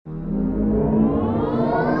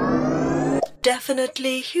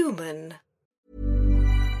definitely human.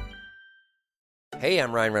 Hey,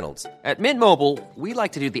 I'm Ryan Reynolds. At Mint Mobile, we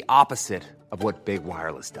like to do the opposite of what Big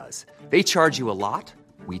Wireless does. They charge you a lot,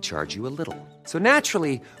 we charge you a little. So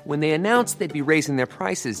naturally, when they announced they'd be raising their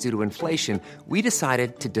prices due to inflation, we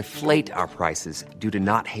decided to deflate our prices due to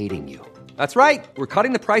not hating you. That's right. We're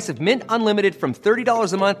cutting the price of Mint Unlimited from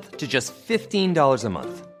 $30 a month to just $15 a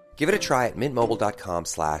month. Give it a try at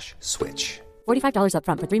mintmobile.com/switch. $45 up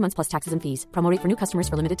front for 3 months plus taxes and fees. Promo rate for new customers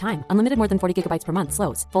for limited time. Unlimited more than 40 gigabytes per month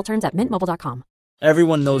slows. Full terms at mintmobile.com.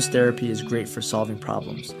 Everyone knows therapy is great for solving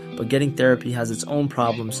problems, but getting therapy has its own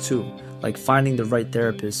problems too, like finding the right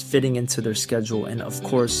therapist, fitting into their schedule, and of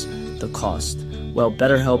course, the cost. Well,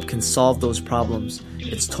 BetterHelp can solve those problems.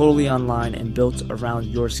 It's totally online and built around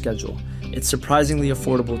your schedule. It's surprisingly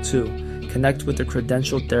affordable too. Connect with a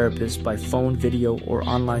credentialed therapist by phone, video, or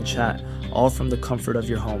online chat, all from the comfort of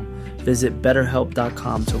your home. Visit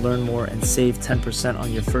BetterHelp.com to learn more and save 10%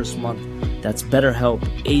 on your first month. That's BetterHelp,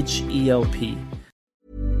 H-E-L-P.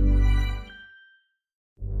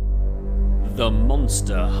 The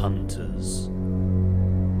Monster Hunters.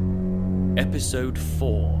 Episode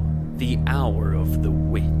 4. The Hour of the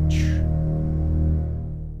Witch.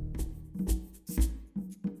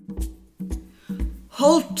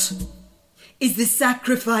 Halt! Is the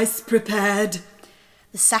sacrifice prepared?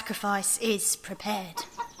 The sacrifice is prepared.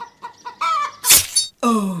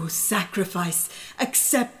 Oh, sacrifice,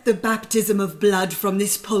 accept the baptism of blood from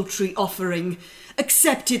this paltry offering.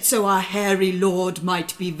 Accept it so our hairy lord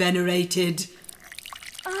might be venerated.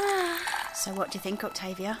 So what do you think,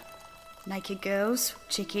 Octavia? Naked girls,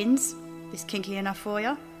 chickens, this kinky enough for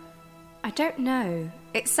you? I don't know.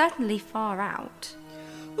 It's certainly far out.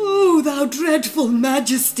 Oh, thou dreadful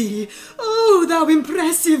majesty! Oh, thou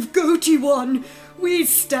impressive goatee one! We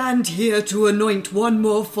stand here to anoint one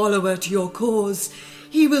more follower to your cause.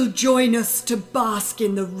 He will join us to bask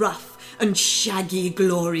in the rough and shaggy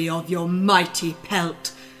glory of your mighty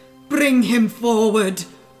pelt. Bring him forward.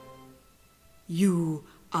 You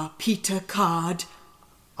are Peter Card.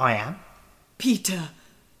 I am. Peter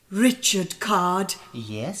Richard Card.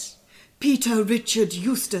 Yes. Peter Richard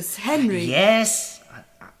Eustace Henry. Yes.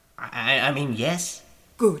 I mean, yes.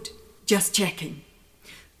 Good. Just checking.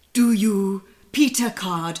 Do you, Peter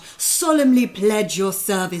Card, solemnly pledge your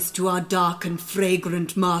service to our dark and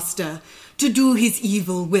fragrant master, to do his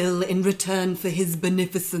evil will in return for his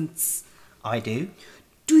beneficence? I do.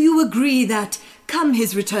 Do you agree that, come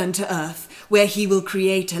his return to Earth, where he will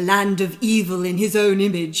create a land of evil in his own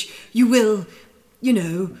image, you will,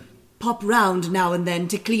 pop round now and then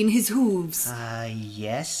to clean his hooves?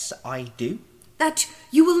 Yes, I do. That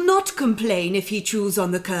you will not complain if he chews on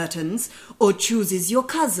the curtains, or chooses your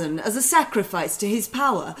cousin as a sacrifice to his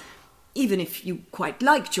power, even if you quite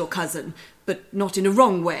liked your cousin, but not in a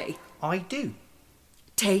wrong way. I do.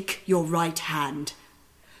 Take your right hand.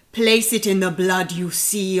 Place it in the blood you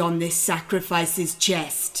see on this sacrifice's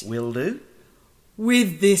chest. Will do.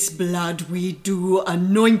 With this blood we do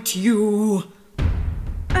anoint you.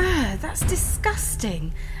 That's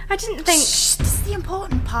disgusting. I didn't think... Shh, this is the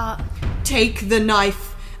important part. Take the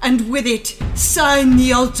knife, and with it, sign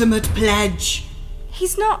the ultimate pledge.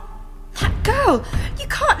 He's not... That girl! You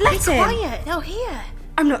can't let him! Be quiet, they'll hear.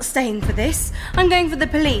 I'm not staying for this. I'm going for the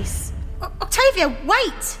police. Octavia,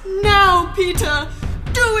 wait! Now, Peter!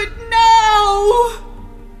 Do it now!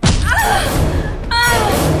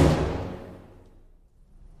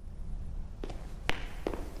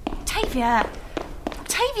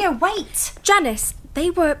 Octavia, wait! Janice, they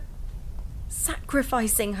were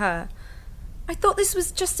sacrificing her. I thought this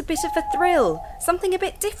was just a bit of a thrill, something a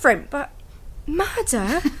bit different, but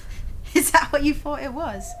murder? Is that what you thought it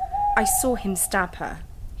was? I saw him stab her.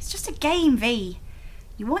 It's just a game, V.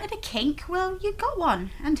 You wanted a kink? Well, you got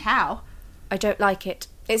one. And how? I don't like it.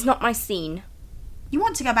 It's not my scene. You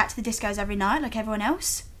want to go back to the discos every night like everyone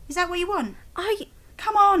else? Is that what you want?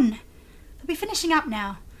 Come on. They'll be finishing up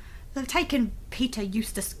now. They've taken Peter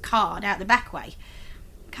Eustace Card out the back way.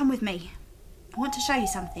 Come with me. I want to show you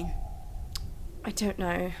something. I don't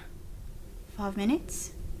know. 5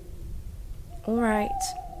 minutes? All right.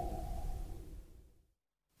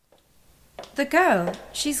 The girl,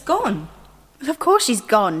 she's gone. Well, of course she's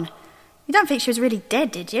gone. You don't think she was really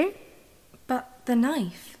dead, did you? But the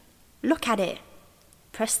knife. Look at it.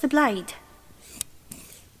 Press the blade.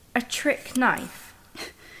 A trick knife.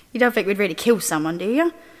 You don't think we'd really kill someone, do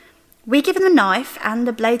you? We give him the knife and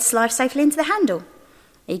the blade slides safely into the handle.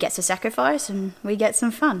 He gets a sacrifice and we get some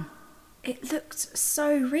fun. It looked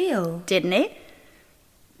so real. Didn't it?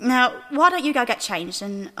 Now, why don't you go get changed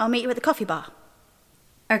and I'll meet you at the coffee bar?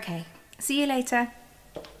 Okay. See you later.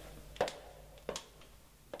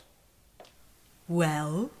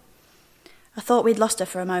 Well? I thought we'd lost her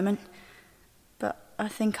for a moment, but I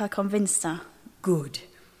think I convinced her. Good.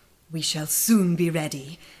 We shall soon be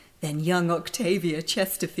ready. Then young Octavia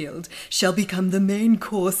Chesterfield shall become the main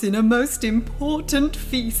course in a most important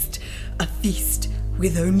feast. A feast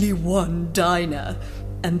with only one diner.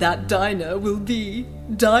 And that diner will be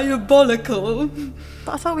diabolical.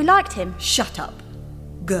 But I thought we liked him. Shut up.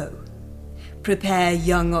 Go. Prepare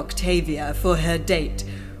young Octavia for her date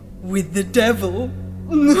with the devil.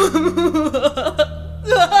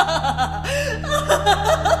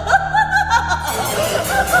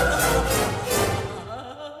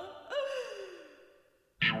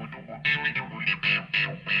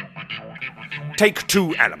 Take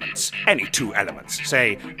two elements, any two elements,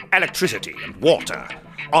 say electricity and water,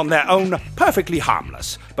 on their own perfectly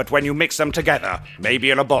harmless, but when you mix them together,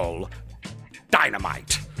 maybe in a bowl,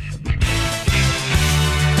 dynamite.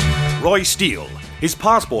 Roy Steele, his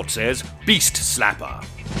passport says Beast Slapper.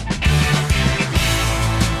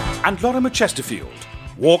 And Lorimer Chesterfield,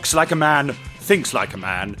 walks like a man, thinks like a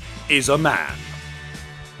man, is a man.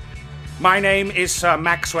 My name is Sir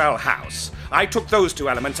Maxwell House. I took those two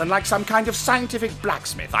elements and like some kind of scientific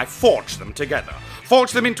blacksmith, I forged them together.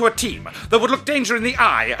 Forged them into a team that would look danger in the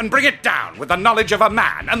eye and bring it down with the knowledge of a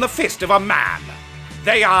man and the fist of a man.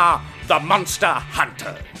 They are the Monster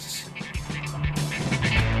Hunters.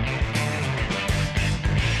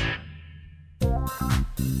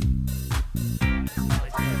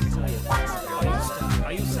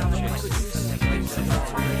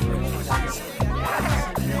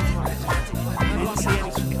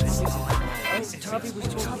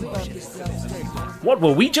 What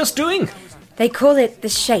were we just doing? They call it the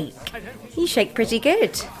shake. You shake pretty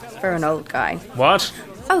good for an old guy. What?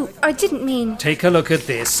 Oh, I didn't mean... Take a look at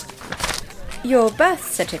this. Your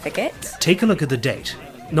birth certificate? Take a look at the date.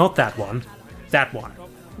 Not that one. That one.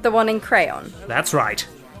 The one in crayon? That's right.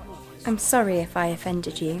 I'm sorry if I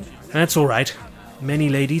offended you. That's all right. Many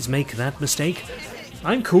ladies make that mistake.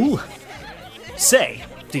 I'm cool. Say,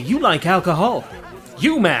 do you like alcohol?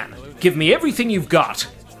 You, man, give me everything you've got.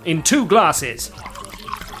 In 2 glasses.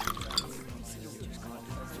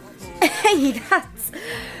 Hey, that's...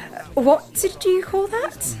 What did you call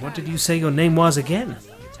that? What did you say your name was again?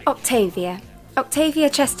 Octavia. Octavia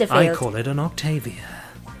Chesterfield. I call it an Octavia.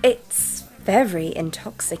 It's very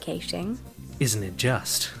intoxicating. Isn't it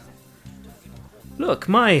just? Look,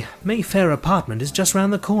 my Mayfair apartment is just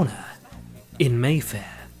round the corner. In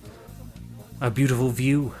Mayfair. A beautiful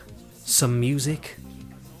view, some music,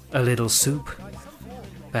 a little soup.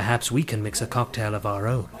 Perhaps we can mix a cocktail of our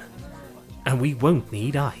own. And we won't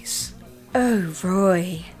need ice. Oh,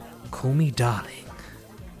 Roy. Call me darling.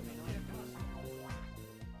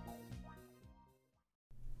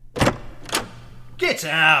 Get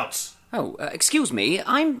out! Oh, excuse me,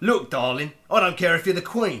 I'm... Look, darling, I don't care if you're the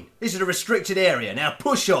Queen. This is a restricted area. Now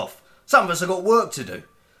push off. Some of us have got work to do.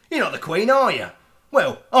 You're not the Queen, are you?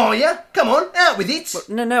 Well, are you? Come on, out with it.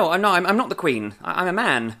 Well, no, I'm not. I'm not the Queen. I'm a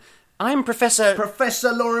man. I'm Professor...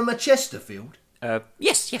 Professor Lorimer Chesterfield?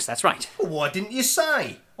 Yes, that's right. Well, why didn't you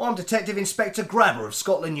say? I'm Detective Inspector Grabber of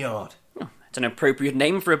Scotland Yard. Oh, that's an appropriate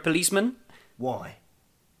name for a policeman. Why?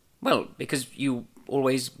 Well, because you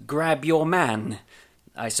always grab your man,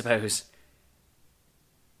 I suppose.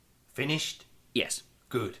 Finished? Yes.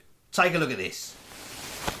 Good. Take a look at this.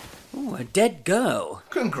 Oh, a dead girl.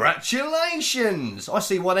 Congratulations! I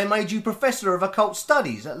see why they made you Professor of Occult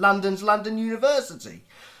Studies at London's London University.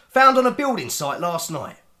 Found on a building site last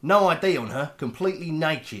night. No ID on her, completely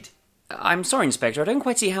naked. I'm sorry, Inspector, I don't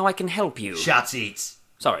quite see how I can help you. Shut it.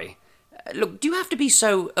 Sorry. Look, do you have to be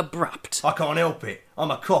so abrupt? I can't help it.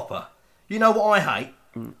 I'm a copper. You know what I hate?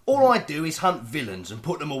 All I do is hunt villains and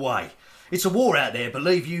put them away. It's a war out there,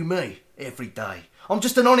 believe you me, every day. I'm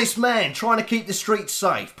just an honest man trying to keep the streets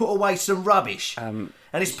safe, put away some rubbish.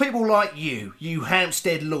 And it's people like you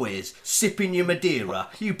Hampstead lawyers, sipping your Madeira,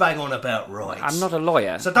 you bang on about rights. I'm not a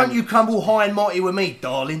lawyer. So don't you come all high and mighty with me,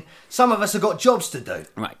 darling. Some of us have got jobs to do.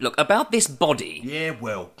 Right, look, about this body... Yeah,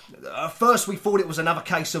 well, at first we thought it was another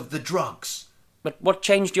case of the drugs. But what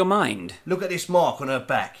changed your mind? Look at this mark on her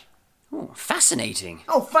back. Oh, fascinating.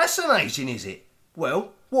 Oh, fascinating, is it?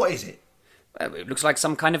 Well, what is it? It looks like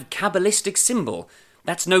some kind of Kabbalistic symbol.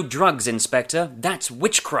 That's no drugs, Inspector. That's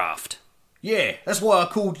witchcraft. Yeah, that's why I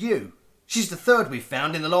called you. She's the third we've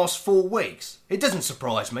found in the last 4 weeks. It doesn't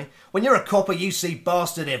surprise me. When you're a copper, you see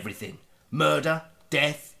bastard everything. Murder,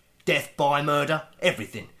 death by murder,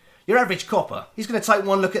 everything. Your average copper, he's going to take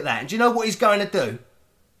one look at that, and do you know what he's going to do?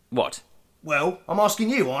 What? Well, I'm asking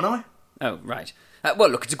you, aren't I? Oh, right. Well,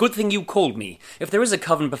 look, it's a good thing you called me. If there is a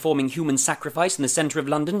coven performing human sacrifice in the centre of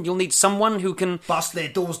London, you'll need someone who can... Bust their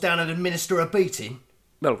doors down and administer a beating?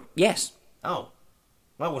 Well, yes. Oh,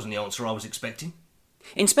 that wasn't the answer I was expecting.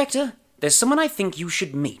 Inspector, there's someone I think you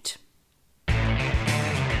should meet.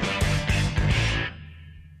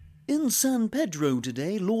 In San Pedro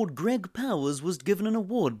today, Lord Greg Powers was given an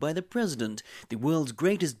award by the President. The world's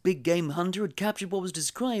greatest big game hunter had captured what was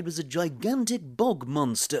described as a gigantic bog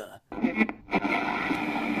monster.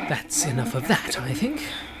 That's enough of that, I think.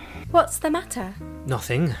 What's the matter?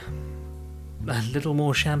 Nothing. A little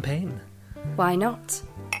more champagne. Why not?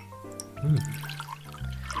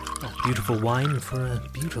 A beautiful wine for a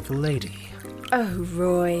beautiful lady. Oh,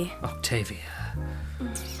 Roy. Octavia.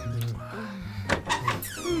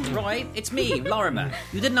 Roy, it's me, Lorimer.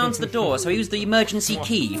 You didn't answer the door, so I used the emergency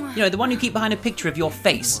key. You know, the one you keep behind a picture of your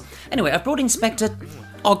face. Anyway, I've brought Inspector...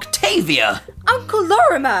 Octavia! Uncle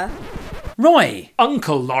Lorimer! Roy!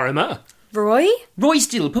 Uncle Lorimer? Roy? Roy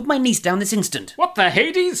Steele, put my niece down this instant. What the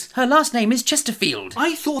Hades? Her last name is Chesterfield.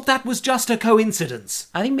 I thought that was just a coincidence.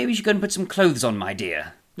 I think maybe you should go and put some clothes on, my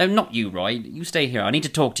dear. No, not you, Roy. You stay here. I need to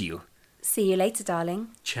talk to you. See you later, darling.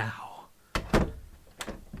 Ciao.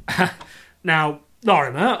 Now...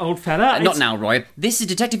 Lorimer, old fella... Not now, Roy. This is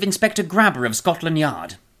Detective Inspector Grabber of Scotland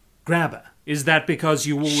Yard. Grabber? Is that because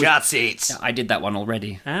you always... Shut it! I did that one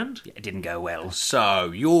already. And? It didn't go well.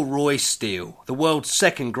 So, you're Roy Steele, the world's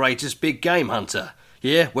second greatest big game hunter.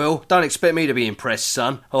 Yeah, well, don't expect me to be impressed,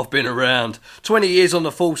 son. I've been around. 20 years on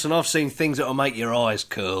the force and I've seen things that'll make your eyes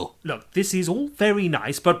curl. Look, this is all very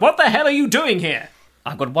nice, but what the hell are you doing here?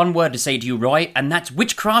 I've got one word to say to you, Roy, and that's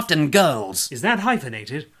witchcraft and girls. Is that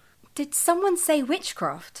hyphenated? Did someone say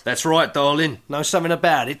witchcraft? That's right, darling. Know something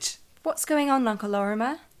about it? What's going on, Uncle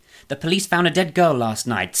Lorimer? The police found a dead girl last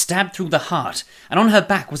night, stabbed through the heart, and on her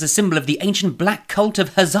back was a symbol of the ancient black cult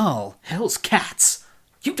of Hazal. Hell's cats.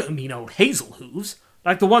 You don't mean old hazel hooves,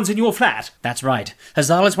 like the ones in your flat? That's right.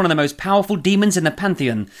 Hazal is one of the most powerful demons in the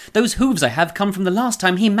Pantheon. Those hooves I have come from the last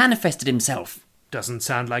time he manifested himself. Doesn't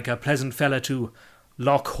sound like a pleasant fella to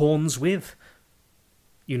lock horns with.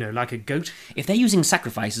 You know, like a goat. If they're using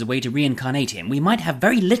sacrifice as a way to reincarnate him, we might have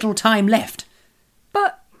very little time left.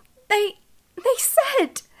 But they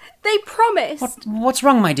said, they promised. What's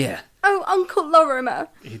wrong, my dear? Oh, Uncle Lorimer.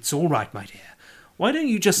 It's all right, my dear. Why don't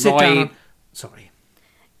you just sit Roy. down... Sorry.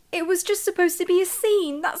 It was just supposed to be a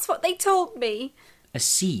scene. That's what they told me. A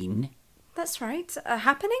scene? That's right. A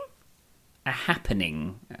happening? A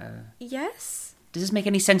happening? Yes? Does this make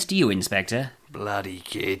any sense to you, Inspector? Bloody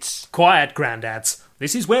kids. Quiet, granddads.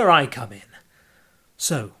 This is where I come in.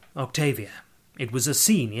 So, Octavia, it was a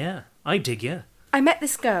scene, yeah? I dig ya. I met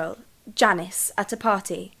this girl, Janice, at a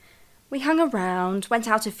party. We hung around, went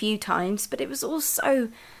out a few times, but it was all so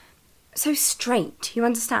straight, you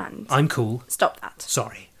understand? I'm cool. Stop that.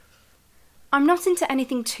 Sorry. I'm not into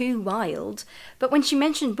anything too wild, but when she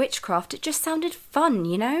mentioned witchcraft, it just sounded fun,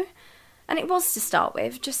 you know? And it was to start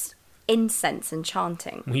with, just incense and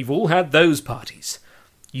chanting. We've all had those parties.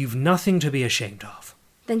 You've nothing to be ashamed of.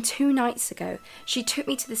 Then 2 nights ago, she took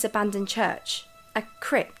me to this abandoned church, a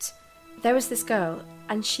crypt. There was this girl,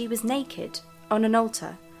 and she was naked, on an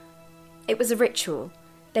altar. It was a ritual.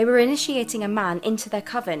 They were initiating a man into their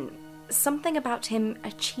coven. Something about him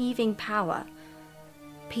achieving power.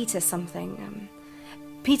 Peter something.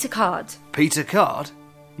 Peter Card. Peter Card?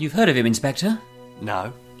 You've heard of him, Inspector?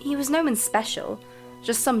 No. He was no one special.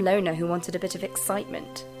 Just some loner who wanted a bit of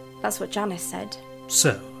excitement. That's what Janice said.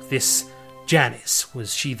 So, this Janice,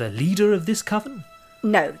 was she the leader of this coven?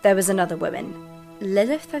 No, there was another woman.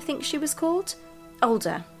 Lilith, I think she was called.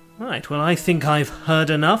 Older. Right, well, I think I've heard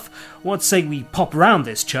enough. What say we pop round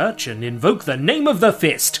this church and invoke the name of the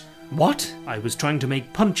fist? What? I was trying to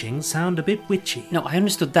make punching sound a bit witchy. No, I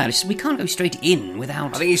understood that. It's just we can't go straight in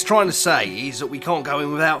without... I think he's trying to say is that we can't go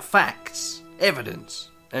in without facts, evidence.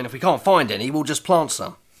 And if we can't find any, we'll just plant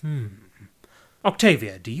some.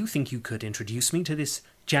 Octavia, do you think you could introduce me to this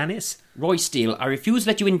Janice? Roy Steele, I refuse to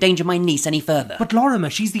let you endanger my niece any further. But Lorimer,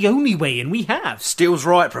 she's the only way in we have. Steele's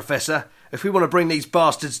right, Professor. If we want to bring these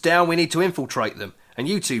bastards down, we need to infiltrate them. And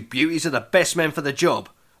you two beauties are the best men for the job.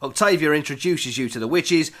 Octavia introduces you to the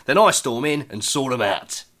witches, then I storm in and sort them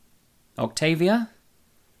out. Octavia?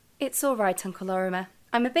 It's all right, Uncle Lorimer.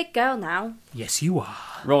 I'm a big girl now. Yes, you are.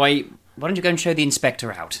 Roy, why don't you go and show the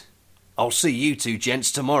Inspector out? I'll see you two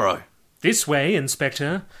gents tomorrow. This way,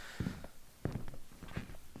 Inspector.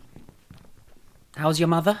 How's your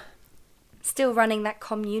mother? Still running that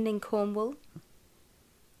commune in Cornwall?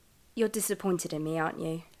 You're disappointed in me, aren't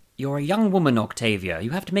you? You're a young woman, Octavia. You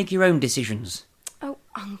have to make your own decisions. Oh,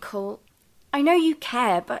 Uncle, I know you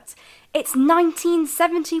care, but it's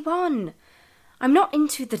 1971. I'm not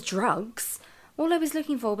into the drugs. All I was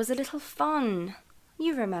looking for was a little fun.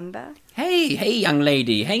 You remember? Hey, young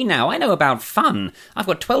lady. Hey now, I know about fun. I've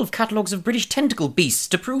got 12 catalogues of British tentacle beasts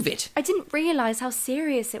to prove it. I didn't realise how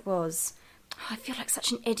serious it was. I feel like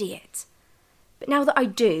such an idiot. But now that I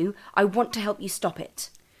do, I want to help you stop it.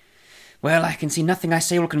 Well, I can see nothing I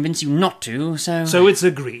say will convince you not to, so... So it's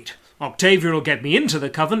agreed. Octavia will get me into the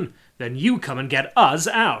coven, then you come and get us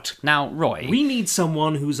out. Now, Roy... We need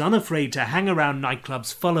someone who's unafraid to hang around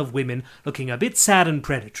nightclubs full of women looking a bit sad and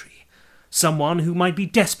predatory. Someone who might be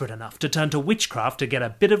desperate enough to turn to witchcraft to get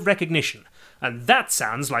a bit of recognition. And that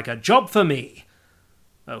sounds like a job for me.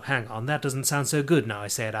 Oh, hang on, that doesn't sound so good now I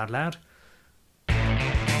say it out loud.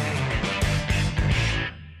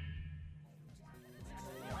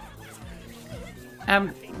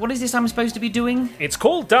 What is this I'm supposed to be doing? It's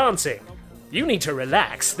called dancing. You need to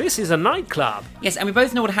relax. This is a nightclub. Yes, and we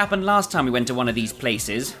both know what happened last time we went to one of these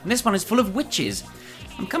places. And this one is full of witches.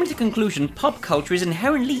 I'm coming to the conclusion pop culture is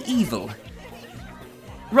inherently evil.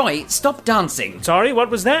 Roy, stop dancing. Sorry, what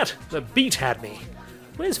was that? The beat had me.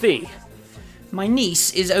 Where's V? My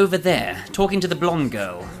niece is over there, talking to the blonde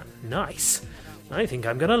girl. Nice. I think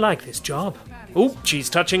I'm gonna like this job. Oh, she's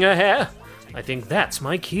touching her hair. I think that's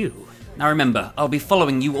my cue. Now remember, I'll be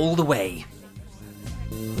following you all the way.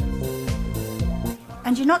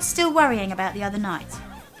 And you're not still worrying about the other night?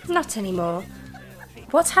 Not anymore.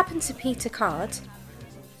 What happened to Peter Card?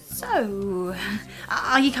 So,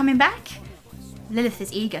 are you coming back? Lilith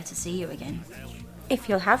is eager to see you again. If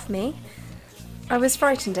you'll have me. I was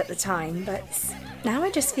frightened at the time, but now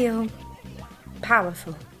I just feel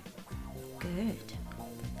powerful. Good.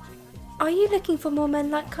 Are you looking for more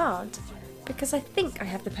men like Card? Because I think I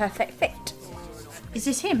have the perfect fit. Is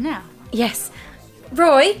this him now? Yes.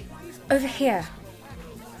 Roy, over here.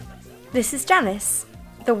 This is Janice,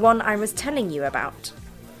 the one I was telling you about.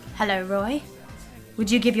 Hello, Roy. Would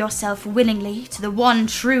you give yourself willingly to the one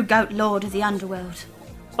true goat lord of the underworld?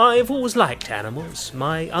 I've always liked animals.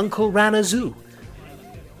 My uncle ran a zoo.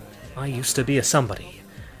 I used to be a somebody.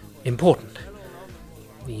 Important.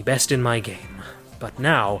 The best in my game. But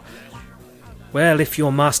now... well, if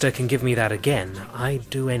your master can give me that again, I'd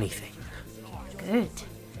do anything. Good.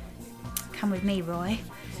 Come with me, Roy.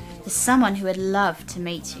 There's someone who would love to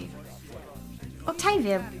meet you.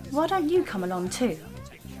 Octavia, why don't you come along too?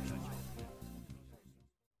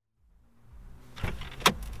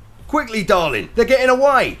 Quickly, darling, they're getting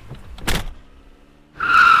away.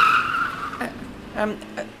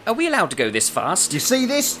 Are we allowed to go this fast? You see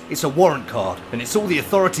this? It's a warrant card, and it's all the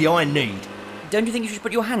authority I need. Don't you think you should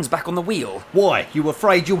put your hands back on the wheel? Why? You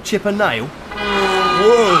afraid you'll chip a nail?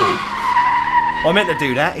 Whoa! I meant to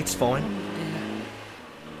do that, it's fine.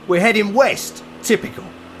 We're heading west. Typical.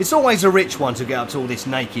 It's always a rich one to get up to all this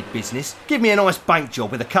naked business. Give me a nice bank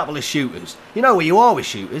job with a couple of shooters. You know where you are with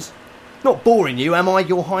shooters. Not boring you, am I,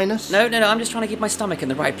 Your Highness? No, I'm just trying to keep my stomach in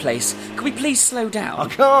the right place. Could we please slow down? I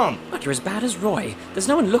can't. But you're as bad as Roy. There's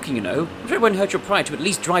no one looking, you know. I'm sure it won't hurt your pride to at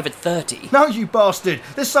least drive at 30. No, you bastard.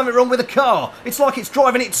 There's something wrong with the car. It's like it's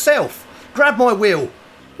driving itself. Grab my wheel.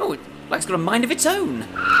 Oh, like it's got a mind of its own.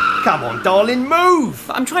 Come on, darling, move.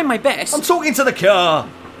 I'm trying my best. I'm talking to the car.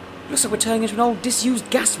 Looks like we're turning into an old disused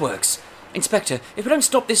gasworks. Inspector, if we don't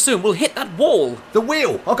stop this soon, we'll hit that wall. The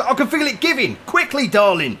wheel. I can feel it giving. Quickly,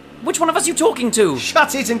 darling. Which one of us are you talking to?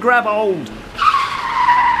 Shut it and grab hold.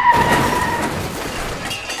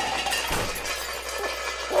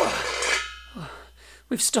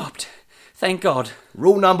 We've stopped. Thank God.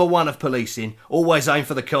 Rule number 1 of policing, always aim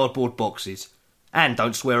for the cardboard boxes. And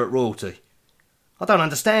don't swear at royalty. I don't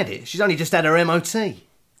understand it. She's only just had her MOT.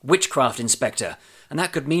 Witchcraft, Inspector. And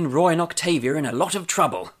that could mean Roy and Octavia are in a lot of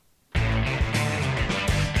trouble.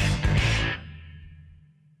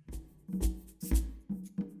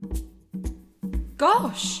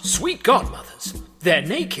 Gosh! Sweet godmothers. They're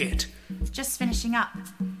naked. Just finishing up.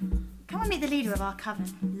 Come and meet the leader of our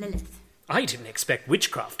coven, Lilith. I didn't expect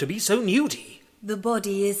witchcraft to be so nudie. The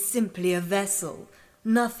body is simply a vessel,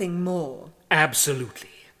 nothing more. Absolutely.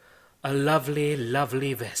 A lovely,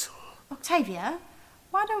 lovely vessel. Octavia,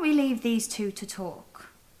 why don't we leave these two to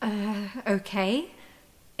talk? Okay.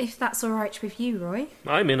 If that's all right with you, Roy.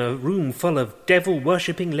 I'm in a room full of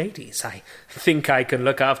devil-worshipping ladies. I think I can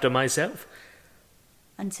look after myself.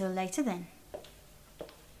 Until later, then.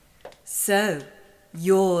 So,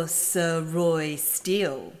 you're Sir Roy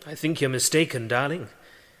Steele. I think you're mistaken, darling.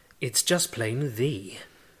 It's just plain thee.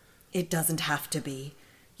 It doesn't have to be.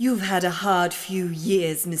 You've had a hard few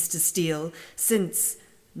years, Mr. Steele, since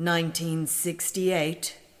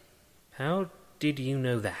 1968. How did you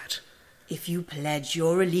know that? If you pledge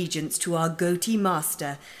your allegiance to our goatee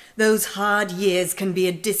master, those hard years can be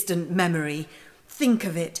a distant memory. Think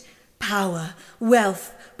of it. Power,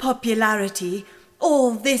 wealth, popularity,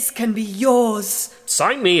 all this can be yours.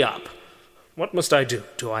 Sign me up. What must I do?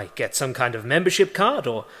 Do I get some kind of membership card,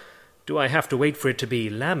 or do I have to wait for it to be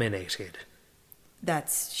laminated?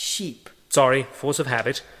 That's sheep. Sorry, force of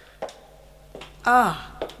habit.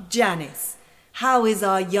 Ah, Janice, how is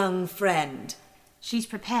our young friend? She's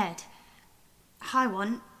prepared. Hi,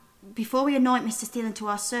 One. Before we anoint Mr. Steele into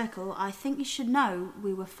our circle, I think you should know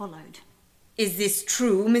we were followed. Is this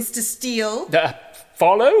true, Mr. Steele?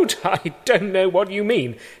 Followed? I don't know what you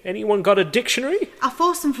mean. Anyone got a dictionary? I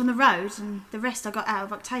forced them from the road, and the rest I got out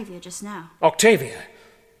of Octavia just now. Octavia?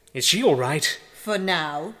 Is she all right? For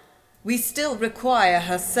now. We still require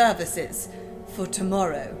her services. For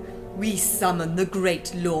tomorrow, we summon the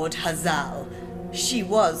great Lord Hazal. She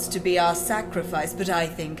was to be our sacrifice, but I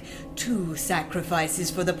think 2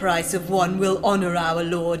 sacrifices for the price of 1 will honor our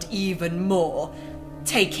Lord even more.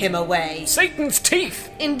 Take him away. Satan's teeth!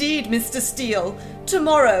 Indeed, Mr. Steele.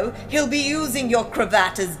 Tomorrow, he'll be using your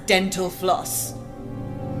cravat as dental floss.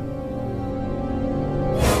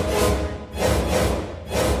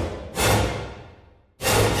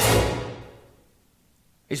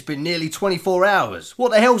 It's been nearly 24 hours.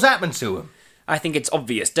 What the hell's happened to them? I think it's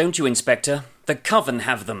obvious, don't you, Inspector? The Coven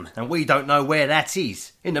have them. And we don't know where that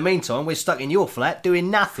is. In the meantime, we're stuck in your flat doing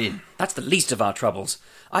nothing. That's the least of our troubles.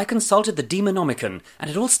 I consulted the Demonomicon, and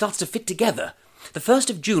it all starts to fit together. The 1st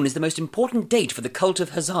of June is the most important date for the cult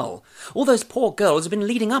of Hazal. All those poor girls have been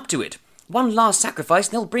leading up to it. One last sacrifice,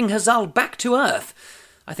 and they'll bring Hazal back to Earth.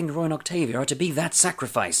 I think Roy and Octavia are to be that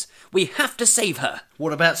sacrifice. We have to save her.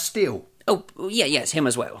 What about Steele? Oh, yes, him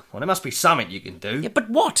as well. Well, there must be something you can do. Yeah, but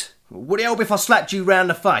what? Would it help if I slapped you round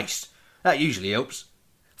the face? That usually helps.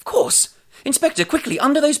 Of course. Inspector, quickly,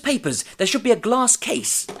 under those papers, there should be a glass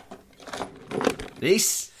case.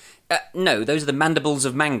 This? No, those are the mandibles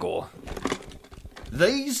of Mangor.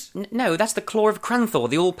 These? No, that's the claw of Cranthor,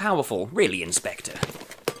 the all-powerful. Really, Inspector.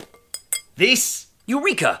 This?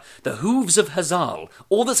 Eureka! The hooves of Hazal,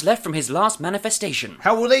 all that's left from his last manifestation.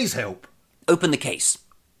 How will these help? Open the case.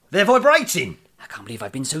 They're vibrating! I can't believe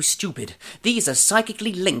I've been so stupid. These are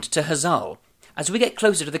psychically linked to Hazal. As we get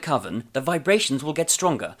closer to the Coven, the vibrations will get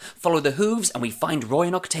stronger. Follow the hooves and we find Roy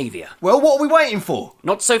and Octavia. Well, what are we waiting for?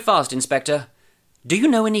 Not so fast, Inspector. Do you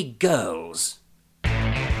know any girls?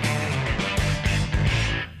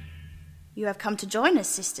 You have come to join us,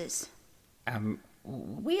 sisters.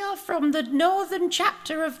 We are from the northern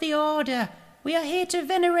chapter of the Order. We are here to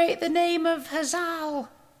venerate the name of Hazal.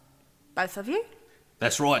 Both of you?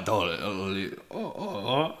 That's right, darling.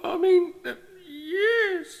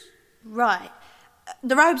 Yes. Right.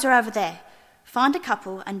 The robes are over there. Find a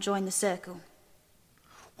couple and join the circle.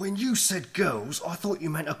 When you said girls, I thought you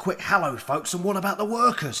meant a quick hello, folks, and what about the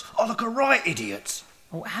workers? I look a right idiot.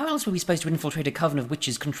 Oh, how else were we supposed to infiltrate a coven of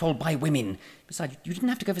witches controlled by women? Besides, you didn't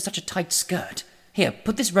have to go for such a tight skirt. Here,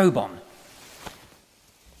 put this robe on.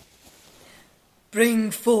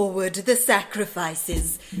 Bring forward the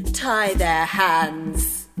sacrifices. Tie their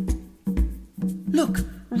hands. Look,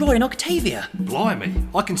 Roy and Octavia. Blimey,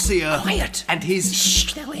 I can see her. Quiet. And his...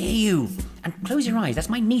 Shh, they'll hear you. And close your eyes, that's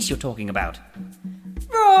my niece you're talking about.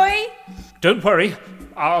 Roy! Don't worry,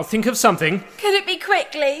 I'll think of something. Could it be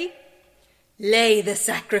quickly? Lay the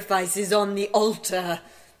sacrifices on the altar.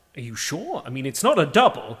 Are you sure? I mean, it's not a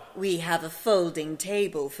double. We have a folding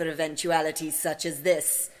table for eventualities such as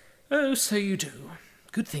this. Oh, so you do.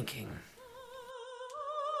 Good thinking.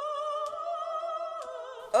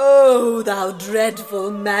 Oh, thou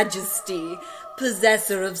dreadful majesty,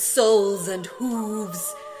 possessor of souls and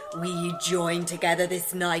hooves, we join together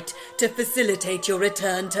this night to facilitate your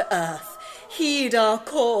return to Earth. Heed our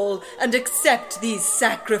call and accept these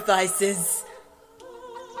sacrifices.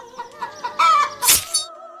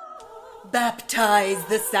 Baptize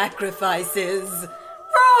the sacrifices.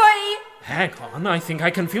 Roy! Hang on, I think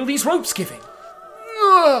I can feel these ropes giving.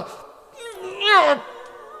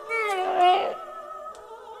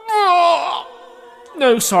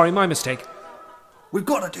 No, sorry, my mistake. We've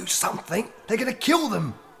got to do something. They're going to kill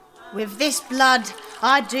them. With this blood,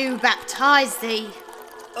 I do baptize thee.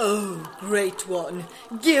 Oh, Great One,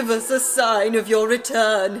 give us a sign of your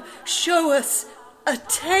return. Show us a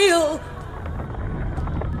tail.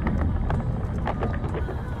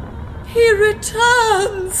 He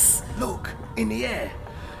returns! Look, in the air.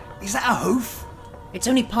 Is that a hoof? It's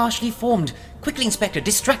only partially formed. Quickly, Inspector,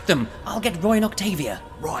 distract them. I'll get Roy and Octavia.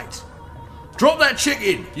 Right. Drop that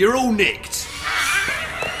chicken. You're all nicked.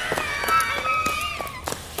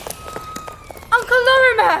 Uncle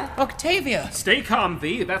Lorimer! Octavia! Stay calm,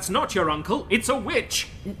 V. That's not your uncle. It's a witch.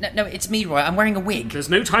 No, it's me, Roy. I'm wearing a wig. There's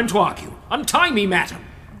no time to argue. Untie me, madam.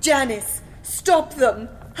 Janice, Stop them!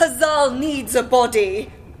 Hazal needs a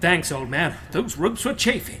body! Thanks, old man. Those ropes were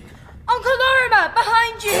chafing. Uncle Lorimer,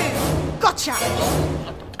 behind you! Gotcha!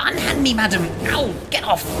 Unhand me, madam. Ow, get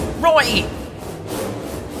off. Roy!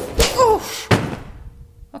 Oof!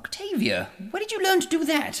 Octavia, where did you learn to do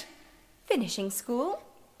that? Finishing school.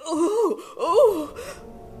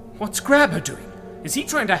 What's Grabber doing? Is he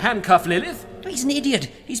trying to handcuff Lilith? He's an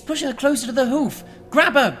idiot. He's pushing her closer to the hoof.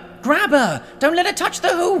 Grab her! Grab her! Don't let her touch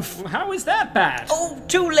the hoof! How is that bad? Oh,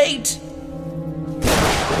 too late!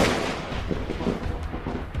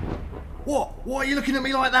 What? Why are you looking at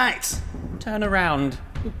me like that? Turn around.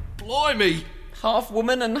 Blimey! Half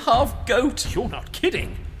woman and half goat. You're not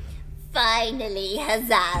kidding. Finally,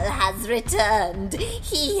 Hazal has returned.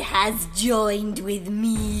 He has joined with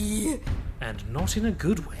me. And not in a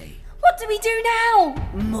good way. What do we do now?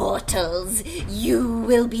 Mortals, you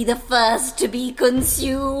will be the first to be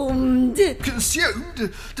consumed.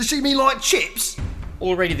 Consumed? Does she mean like chips?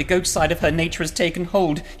 Already the goat side of her nature has taken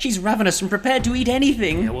hold. She's ravenous and prepared to eat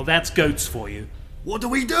anything. Yeah, well, that's goats for you. What do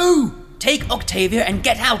we do? Take Octavia and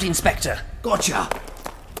get out, Inspector. Gotcha.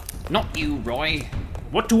 Not you, Roy.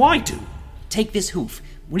 What do I do? Take this hoof.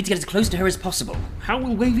 We need to get as close to her as possible. How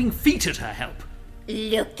will waving feet at her help?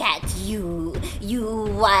 Look at you, you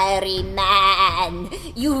wiry man.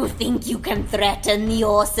 You think you can threaten the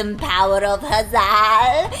awesome power of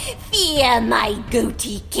Hazal? Fear my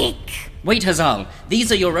goatee kick. Wait, Hazal.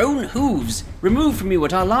 These are your own hooves, removed from you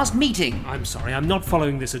at our last meeting. I'm sorry, I'm not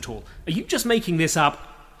following this at all. Are you just making this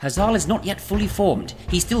up? Hazal is not yet fully formed.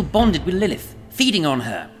 He's still bonded with Lilith, feeding on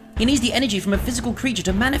her. He needs the energy from a physical creature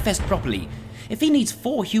to manifest properly. If he needs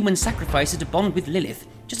 4 human sacrifices to bond with Lilith,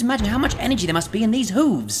 just imagine how much energy there must be in these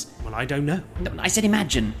hooves. Well, I don't know. No, I said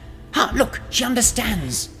imagine. Ha, look, she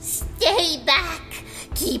understands. Stay back.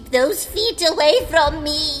 Keep those feet away from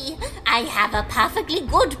me. I have a perfectly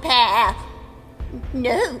good pair.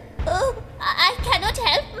 No. Oh, I cannot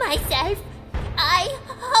help myself. I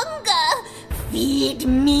hunger. Feed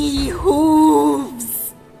me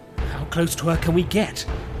hooves. How close to her can we get?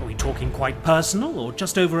 Are we talking quite personal or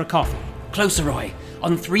just over a coffee? Closer, Roy.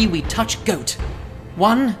 On 3, we touch goat.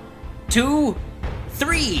 1, 2,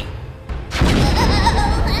 3.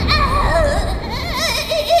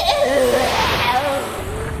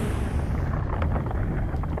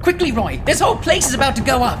 Quickly, Roy. This whole place is about to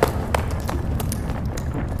go up.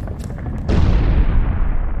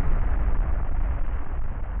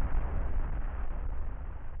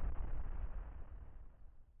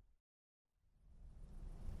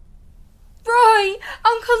 Roy!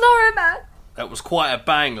 Uncle Lorimer! That was quite a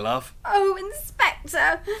bang, love. Oh,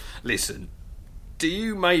 Inspector! Listen, do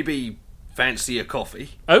you maybe fancy a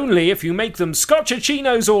coffee? Only if you make them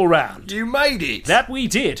scotchachinos all round. You made it! That we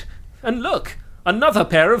did. And look, another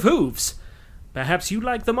pair of hooves. Perhaps you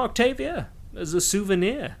like them, Octavia, as a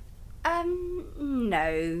souvenir.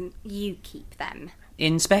 No, you keep them.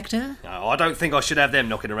 Inspector? No, I don't think I should have them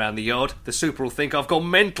knocking around the yard. The super will think I've gone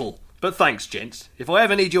mental. But thanks, gents. If I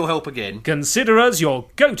ever need your help again... Consider us your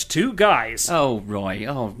go-to guys. Oh, Roy.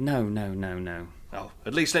 Oh, no. Oh,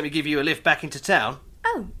 at least let me give you a lift back into town.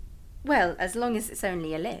 Oh, well, as long as it's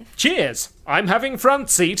only a lift. Cheers. I'm having front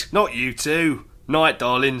seat. Not you two. Night,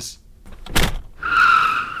 darlings.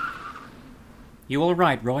 You all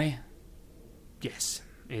right, Roy? Yes,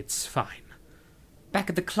 it's fine. Back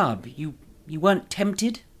at the club, you weren't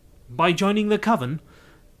tempted? By joining the coven?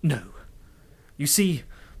 No. You see,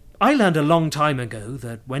 I learned a long time ago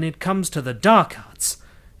that when it comes to the dark arts,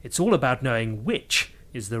 it's all about knowing which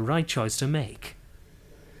is the right choice to make.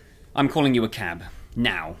 I'm calling you a cab.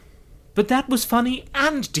 Now. But that was funny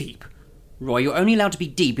and deep. Roy, you're only allowed to be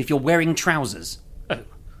deep if you're wearing trousers.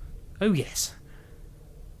 Oh yes.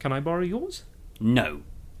 Can I borrow yours? No.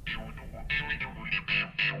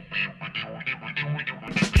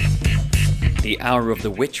 The Hour of the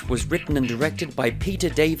Witch was written and directed by Peter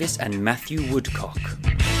Davis and Matthew Woodcock.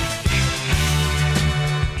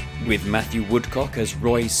 With Matthew Woodcock as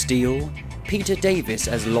Roy Steele, Peter Davis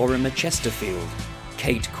as Lorimer Chesterfield,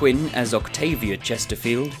 Kate Quinn as Octavia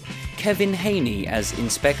Chesterfield, Kevin Haney as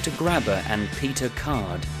Inspector Grabber and Peter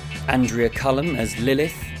Card, Andrea Cullum as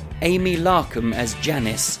Lilith, Amy Larkham as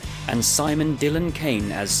Janice, and Simon Dillon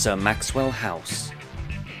Kane as Sir Maxwell House.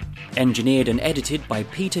 Engineered and edited by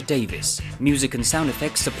Peter Davis. Music and sound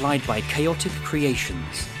effects supplied by Chaotic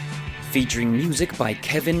Creations. Featuring music by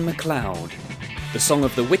Kevin MacLeod. The Song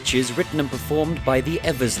of the Witches written and performed by the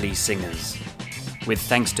Eversley Singers. With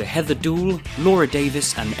thanks to Heather Dool, Laura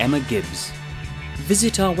Davis and Emma Gibbs.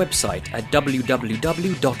 Visit our website at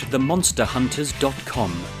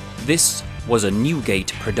www.themonsterhunters.com. This was a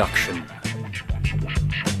Newgate production.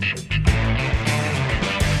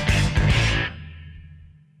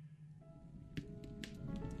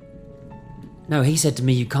 No, he said to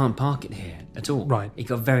me, you can't park it here at all. Right. He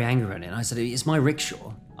got very angry at it. And I said, it's my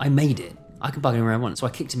rickshaw. I made it. I can park it anywhere I want. So I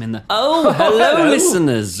kicked him in the... Oh, hello,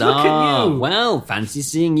 listeners. Look at you. Well, fancy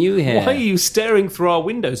seeing you here. Why are you staring through our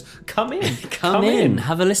windows? Come in. Come in.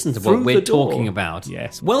 Have a listen to Through what we're the door. talking about.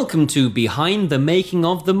 Yes. Welcome to Behind the Making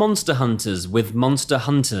of the Monster Hunters with Monster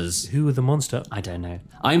Hunters. Who are the monster? I don't know.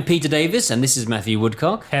 I'm Peter Davis and this is Matthew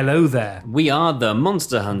Woodcock. Hello there. We are the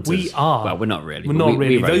Monster Hunters. We are. Well, we're not really. We're but not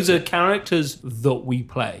really. we wrote Those are it. characters that we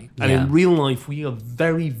play. And Yeah. in real life, we are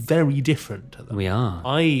very, very different to them. We are.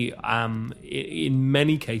 I am, in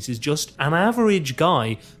many cases, just an average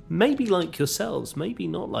guy, maybe like yourselves, maybe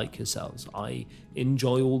not like yourselves. I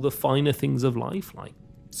enjoy all the finer things of life, like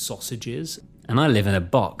sausages. And I live in a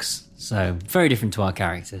box, so very different to our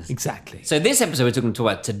characters. Exactly. So this episode we're talking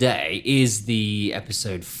about today is the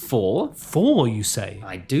episode 4. 4, you say?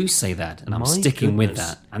 I do say that, and I'm My sticking with goodness.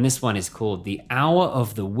 that. And this one is called The Hour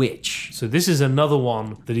of the Witch. So this is another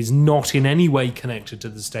one that is not in any way connected to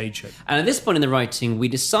the stage show. And at this point in the writing, we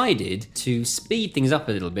decided to speed things up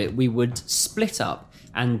a little bit. We would split up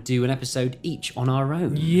and do an episode each on our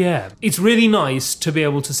own. Yeah. It's really nice to be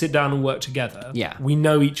able to sit down and work together. Yeah. We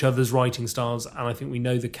know each other's writing styles, and I think we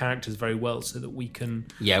know the characters very well so that we can...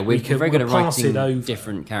 Yeah, we're very good at pass it writing over.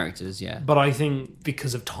 different characters, yeah. But I think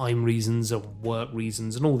because of time reasons and work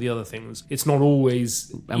reasons and all the other things, it's not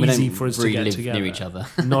always And we easy don't for us to really get live together. near each other.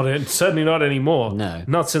 Certainly not anymore. No.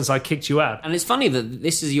 Not since I kicked you out. And it's funny that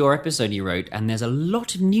this is your episode you wrote, and there's a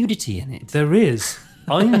lot of nudity in it. There is.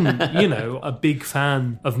 I'm, a big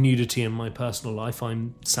fan of nudity in my personal life.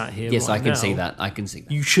 I'm sat here Yes, right I can now. see that. I can see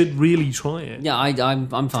that. You should really try it. Yeah, I'm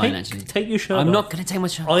fine, actually. Take your shirt I'm off. not going to take my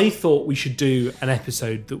shirt off. I thought we should do an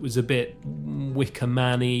episode that was a bit Wicker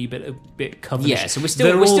Man-y, a bit coverish. Yeah, so we're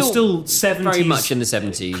They're still all 70s very much in the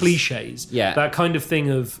 70s. cliches. Yeah. That kind of thing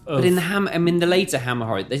of But in the later Hammer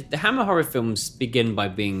horror, the Hammer horror films begin by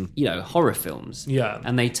being, horror films. Yeah.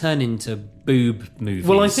 And they turn into boob movies.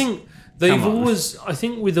 Well, I think Come on. I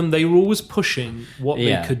think with them, they were always pushing what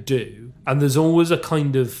Yeah. they could do. And there's always a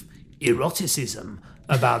kind of eroticism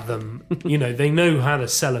about them. They know how to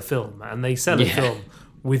sell a film, and they sell a Yeah. film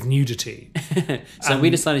with nudity. So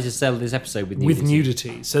we decided to sell this episode with nudity. With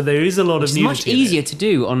nudity. So there is a lot Which of is nudity. much in it. easier to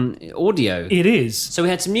do on audio. It is. So we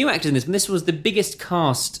had some new actors in this, but this was the biggest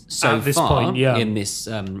cast so At this far point, yeah. in this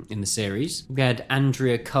in the series. We had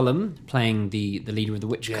Andrea Cullum playing the leader of the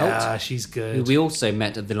witch cult. Yeah, she's good. Who we also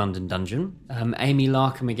met at the London Dungeon. Amy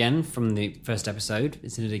Larkham again from the first episode.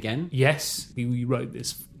 Is in it again? Yes, we wrote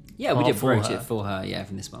this. Yeah, we part did for wrote her. it for her. Yeah,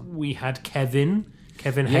 from this one. We had Kevin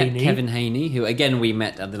Yeah, Haney. Kevin Haney, who again we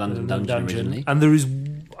met at the London Dungeon originally. And there is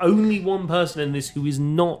only one person in this who is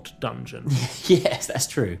not Dungeon. Yes, that's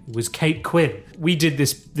true. It was Kate Quinn. We did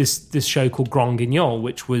this show called Grand Guignol,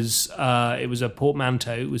 which was it was a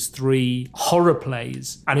portmanteau. It was 3 horror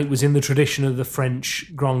plays, and it was in the tradition of the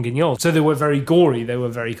French Grand Guignol. So they were very gory. They were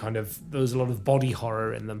very there was a lot of body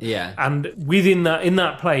horror in them. Yeah. And within in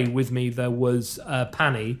that play with me, there was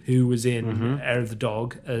Panny, who was in Heir of the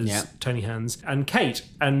Dog as Yeah. Tony Hands, and Kate.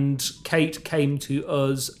 And Kate came to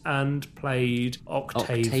us and played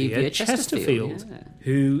Octavia Chesterfield, yeah.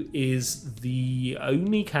 who is the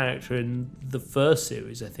only character in the first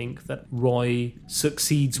series, I think, that Roy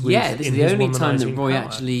succeeds with. Yeah, this is in the his only time that womanizing Roy power.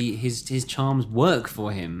 actually his charms work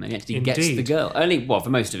for him, and he actually gets the Indeed. girl. Only for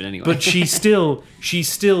most of it anyway. But she's still.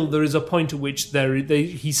 There is a point at which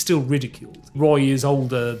he's still ridiculed. Roy is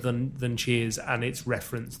older than she is, and it's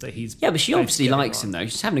referenced that he's. yeah, but she obviously getting likes on. him though.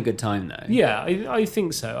 She's having a good time though. Yeah, I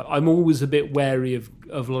think so. I'm always a bit wary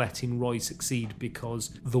of letting Roy succeed because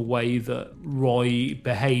the way that Roy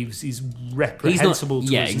behaves is reprehensible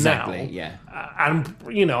to yeah, us exactly, now. yeah. And,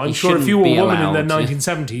 I'm He sure if you were a shouldn't be woman in the allowed to-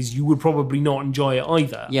 1970s, you would probably not enjoy it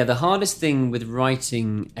either. Yeah, the hardest thing with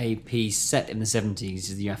writing a piece set in the 70s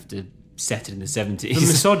is you have to set it in the 70s. The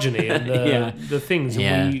misogyny and Yeah. the things.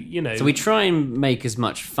 Yeah. And we, So we try and make as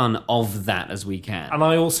much fun of that as we can. And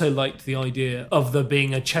I also liked the idea of there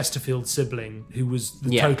being a Chesterfield sibling who was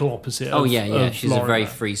the Yeah. total opposite Oh of yeah. of She's a very Lorimer.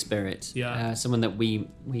 free spirit. Yeah. Someone that we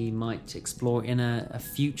might explore in a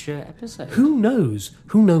future episode. Who knows?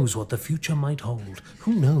 Who knows what the future might hold?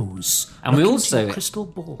 Who knows? And we Look into also your crystal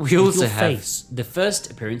ball. we with also your have face. the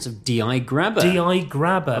first appearance of D.I. Grabber. D.I.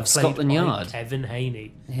 Grabber of played Scotland by Yard. Kevin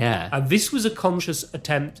Haney. Yeah. And this was a conscious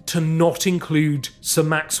attempt to not include Sir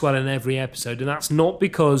Maxwell in every episode, and that's not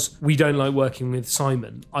because we don't like working with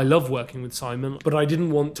Simon. I love working with Simon, but I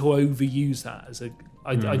didn't want to overuse that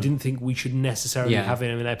I didn't think we should necessarily have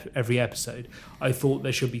him in every episode. I thought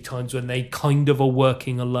there should be times when they kind of are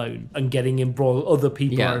working alone and getting embroiled. Other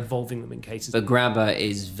people are involving them in cases. But Grabber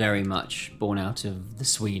is very much born out of the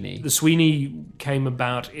Sweeney. The Sweeney came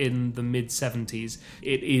about in the mid-70s.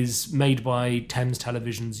 It is made by Thames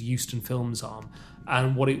Television's Euston Films arm.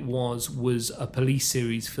 And what it was a police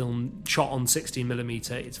series film shot on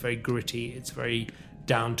 16mm. It's very gritty. It's very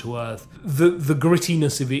down to earth. The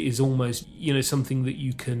grittiness of it is almost, something that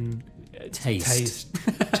you can taste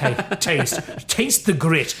the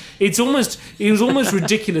grit. It was almost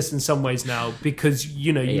ridiculous in some ways now, because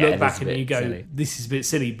you look back and you go, silly. This is a bit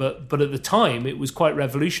silly, but at the time it was quite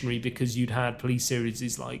revolutionary, because you'd had police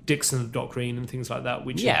series like Dixon and Doc Green and things like that,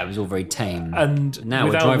 which it was all very tame. And now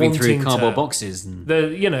we're driving through cardboard boxes and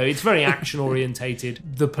it's very action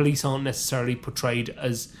orientated. The police aren't necessarily portrayed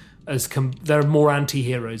as they're more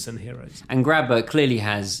anti-heroes than heroes. And Grabber clearly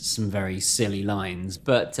has some very silly lines,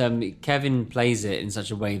 but Kevin plays it in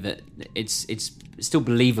such a way that it's still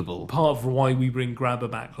believable. Part of why we bring Grabber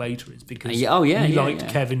back later is because we liked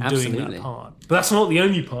Kevin Absolutely. doing that part. But that's not the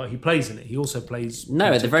only part he plays in it. He also plays Peter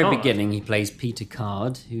at the very Card. beginning he plays Peter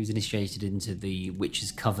Card, who's initiated into the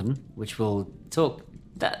Witch's Coven, which we'll talk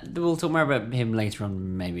more about him later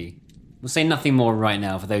on, maybe. We'll say nothing more right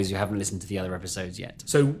now for those who haven't listened to the other episodes yet.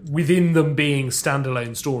 So within them being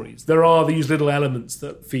standalone stories, there are these little elements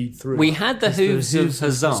that feed through. We had the Hooves of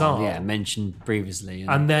Hazal, mentioned previously.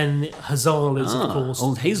 And then Hazal is, of course...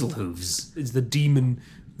 Old Hazel Hooves. Is the demon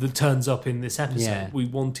that turns up in this episode. Yeah. We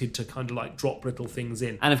wanted to kind of like drop little things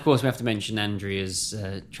in. And of course we have to mention Andrea's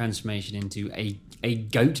transformation into a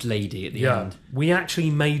goat lady at the end. We actually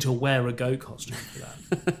made her wear a goat costume for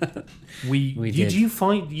that. we did. You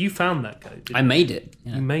found that goat, didn't I made it.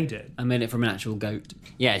 Yeah. You made it. I made it from an actual goat.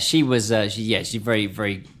 Yeah, she was she's very,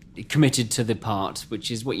 very committed to the part, which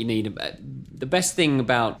is what you need. The best thing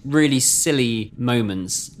about really silly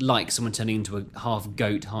moments, like someone turning into a half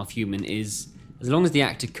goat, half human, is as long as the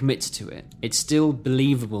actor commits to it, it's still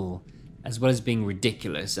believable as well as being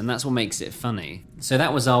ridiculous, and that's what makes it funny. So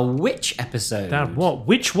that was our witch episode.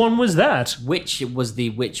 Which one was that? Which was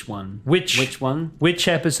the witch one. Which one? Which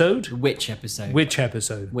episode? Which episode. Which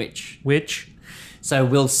episode? Which. So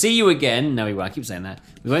we'll see you again. No, we won't. I keep saying that.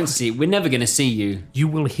 We won't see. We're never going to see you. You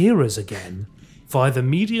will hear us again via the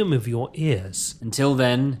medium of your ears. Until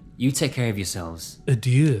then, you take care of yourselves.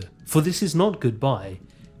 Adieu. For this is not goodbye.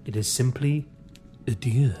 It is simply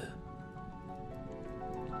adieu.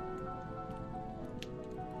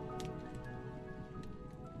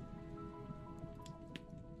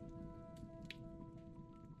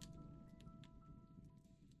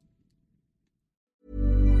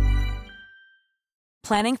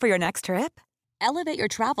 Planning for your next trip? Elevate your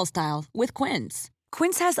travel style with Quince.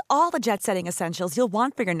 Quince has all the jet-setting essentials you'll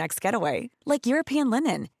want for your next getaway, like European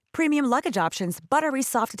linen, premium luggage options, buttery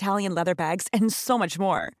soft Italian leather bags, and so much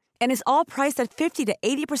more. And is all priced at 50 to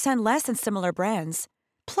 80% less than similar brands.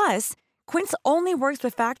 Plus, Quince only works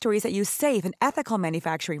with factories that use safe and ethical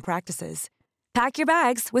manufacturing practices. Pack your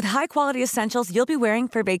bags with high-quality essentials you'll be wearing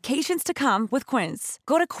for vacations to come with Quince.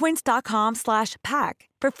 Go to quince.com/pack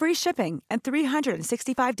for free shipping and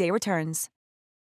 365-day returns.